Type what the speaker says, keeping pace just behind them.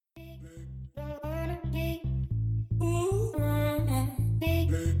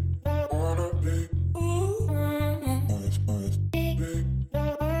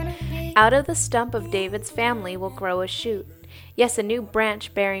Out of the stump of David's family will grow a shoot, yes, a new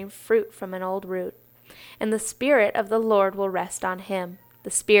branch bearing fruit from an old root. And the Spirit of the Lord will rest on him,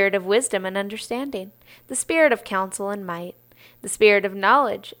 the Spirit of wisdom and understanding, the Spirit of counsel and might, the Spirit of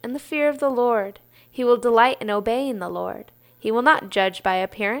knowledge and the fear of the Lord. He will delight in obeying the Lord. He will not judge by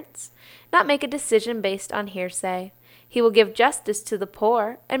appearance, not make a decision based on hearsay. He will give justice to the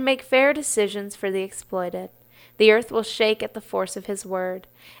poor and make fair decisions for the exploited. The earth will shake at the force of his word,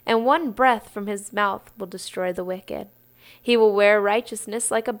 and one breath from his mouth will destroy the wicked. He will wear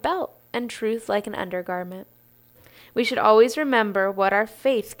righteousness like a belt and truth like an undergarment. We should always remember what our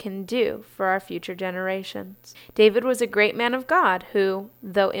faith can do for our future generations. David was a great man of God who,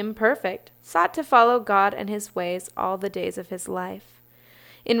 though imperfect, sought to follow God and his ways all the days of his life.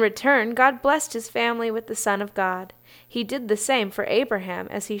 In return, God blessed his family with the Son of God. He did the same for Abraham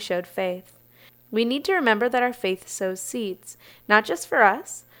as he showed faith. We need to remember that our faith sows seeds, not just for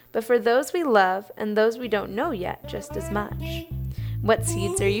us, but for those we love and those we don't know yet just as much. What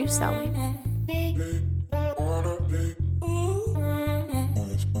seeds are you sowing?